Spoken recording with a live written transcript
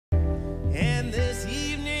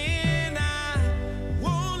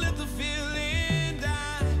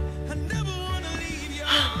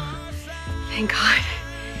Thank God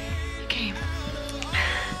you came.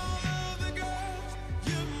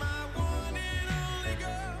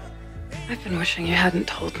 I've been wishing you hadn't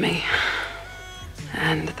told me,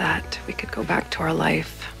 and that we could go back to our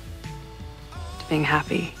life, to being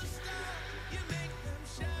happy.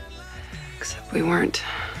 Except we weren't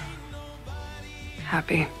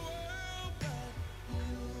happy.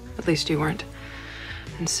 At least you weren't.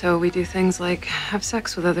 And so we do things like have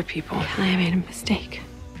sex with other people. Callie, I made a mistake.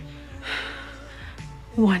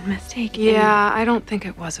 One mistake. Yeah, I don't think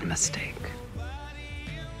it was a mistake.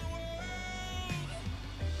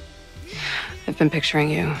 I've been picturing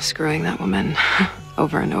you screwing that woman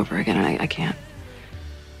over and over again, and I can't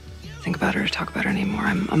think about her or talk about her anymore.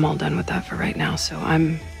 I'm all done with that for right now, so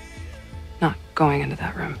I'm not going into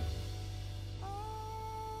that room.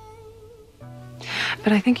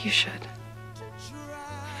 But I think you should.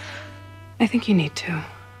 I think you need to.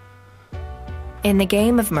 In the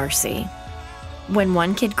game of mercy, when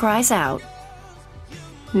one kid cries out,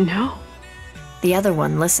 No. the other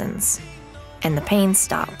one listens, and the pain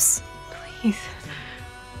stops. Please.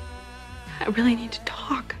 I really need to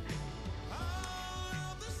talk.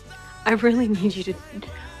 I really need you to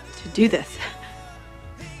do this.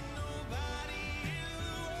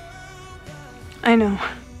 I know.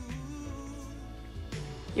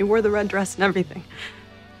 You wore the red dress and everything.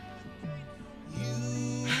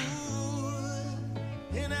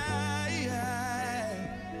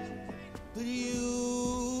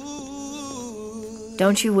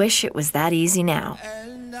 Don't you wish it was that easy now?